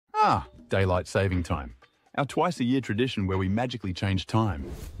daylight saving time, our twice-a-year tradition where we magically change time.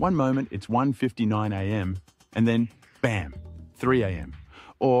 One moment it's 1:59 a.m. and then, bam, 3 a.m.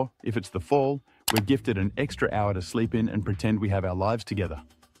 Or, if it's the fall, we're gifted an extra hour to sleep in and pretend we have our lives together.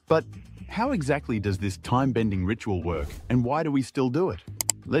 But how exactly does this time-bending ritual work, and why do we still do it?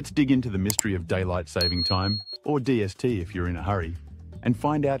 Let's dig into the mystery of daylight saving time, or DST if you're in a hurry, and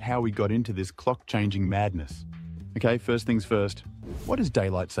find out how we got into this clock-changing madness. Okay, first things first, what is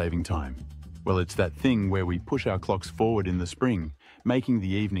daylight saving time? Well, it's that thing where we push our clocks forward in the spring, making the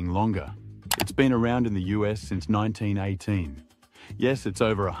evening longer. It's been around in the US since 1918. Yes, it's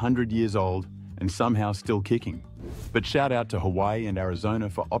over 100 years old and somehow still kicking. But shout out to Hawaii and Arizona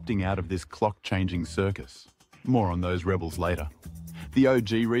for opting out of this clock-changing circus. More on those rebels later. The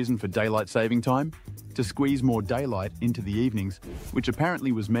OG reason for daylight saving time? To squeeze more daylight into the evenings, which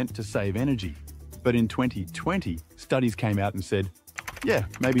apparently was meant to save energy. But in 2020, studies came out and said, yeah,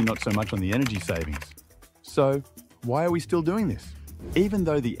 maybe not so much on the energy savings. So, why are we still doing this? Even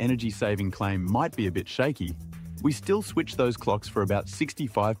though the energy saving claim might be a bit shaky, we still switch those clocks for about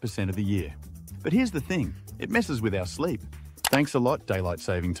 65% of the year. But here's the thing, it messes with our sleep. Thanks a lot, daylight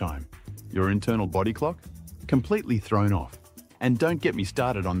saving time. Your internal body clock? Completely thrown off. And don't get me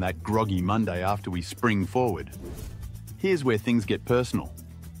started on that groggy Monday after we spring forward. Here's where things get personal.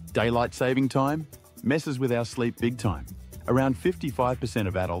 Daylight saving time messes with our sleep big time. Around 55%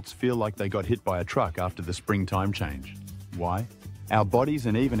 of adults feel like they got hit by a truck after the springtime change. Why? Our bodies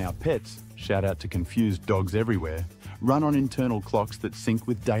and even our pets, shout out to confused dogs everywhere, run on internal clocks that sync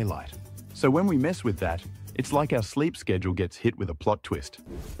with daylight. So when we mess with that, it's like our sleep schedule gets hit with a plot twist.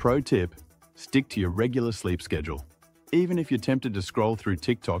 Pro tip, stick to your regular sleep schedule, even if you're tempted to scroll through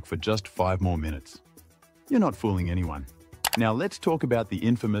TikTok for just 5 more minutes. You're not fooling anyone. Now let's talk about the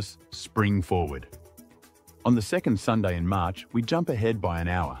infamous spring forward. On the second Sunday in March, we jump ahead by an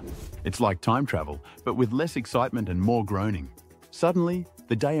hour. It's like time travel, but with less excitement and more groaning. Suddenly,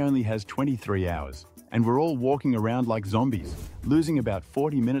 the day only has 23 hours, and we're all walking around like zombies, losing about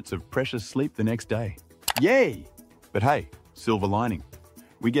 40 minutes of precious sleep the next day. Yay! But hey, silver lining.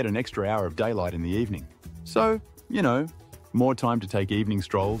 We get an extra hour of daylight in the evening. So, you know, more time to take evening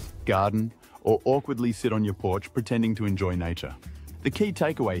strolls, garden, or awkwardly sit on your porch pretending to enjoy nature. The key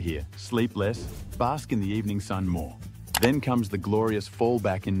takeaway here, sleep less, bask in the evening sun more. Then comes the glorious fall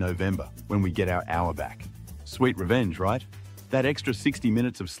back in November, when we get our hour back. Sweet revenge, right? That extra 60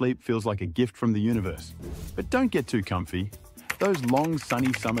 minutes of sleep feels like a gift from the universe. But don't get too comfy. Those long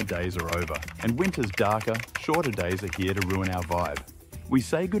sunny summer days are over, and winter's darker, shorter days are here to ruin our vibe. We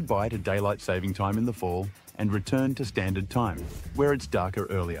say goodbye to daylight saving time in the fall and return to standard time, where it's darker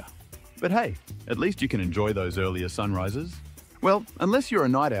earlier. But hey, at least you can enjoy those earlier sunrises. Well, unless you're a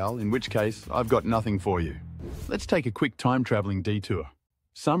night owl, in which case I've got nothing for you. Let's take a quick time-traveling detour.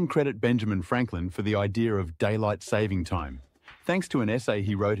 Some credit Benjamin Franklin for the idea of daylight saving time, thanks to an essay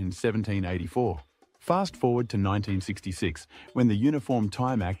he wrote in 1784. Fast forward to 1966, when the Uniform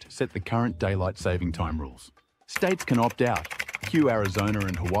Time Act set the current daylight saving time rules. States can opt out. Cue Arizona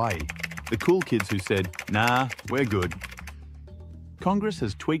and Hawaii, the cool kids who said, nah, we're good. Congress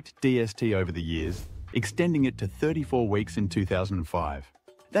has tweaked DST over the years, extending it to 34 weeks in 2005.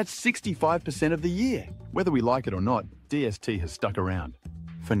 That's 65% of the year. Whether we like it or not, DST has stuck around.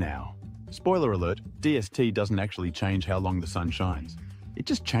 For now. Spoiler alert, DST doesn't actually change how long the sun shines. It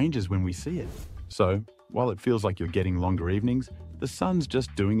just changes when we see it. So, while it feels like you're getting longer evenings, the sun's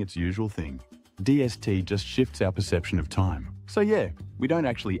just doing its usual thing. DST just shifts our perception of time. So yeah, we don't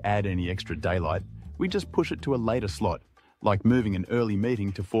actually add any extra daylight, we just push it to a later slot, like moving an early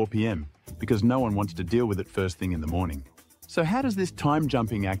meeting to 4 p.m, because no one wants to deal with it first thing in the morning. So how does this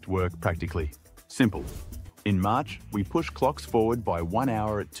time-jumping act work practically? Simple. In March, we push clocks forward by 1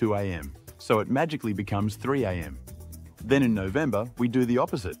 hour at 2 a.m, so it magically becomes 3 a.m. Then in November, we do the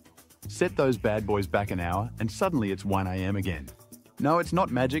opposite. Set those bad boys back an hour, and suddenly it's 1 a.m. again. No, it's not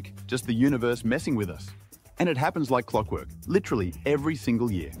magic, just the universe messing with us. And it happens like clockwork, literally every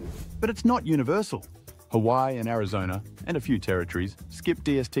single year. But it's not universal. Hawaii and Arizona, and a few territories, skip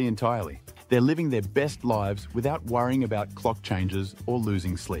DST entirely. They're living their best lives without worrying about clock changes or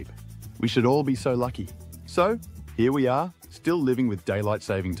losing sleep. We should all be so lucky. So, here we are, still living with daylight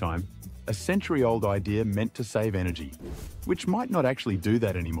saving time, a century-old idea meant to save energy, which might not actually do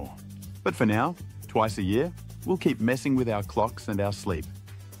that anymore. But for now, twice a year, we'll keep messing with our clocks and our sleep.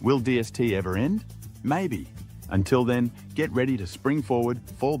 Will DST ever end? Maybe. Until then, get ready to spring forward,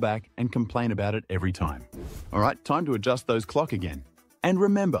 fall back, and complain about it every time. All right, time to adjust those clock again. And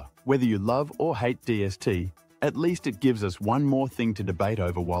remember, whether you love or hate DST, at least it gives us one more thing to debate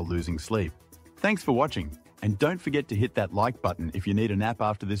over while losing sleep. Thanks for watching, and don't forget to hit that like button if you need a nap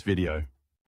after this video.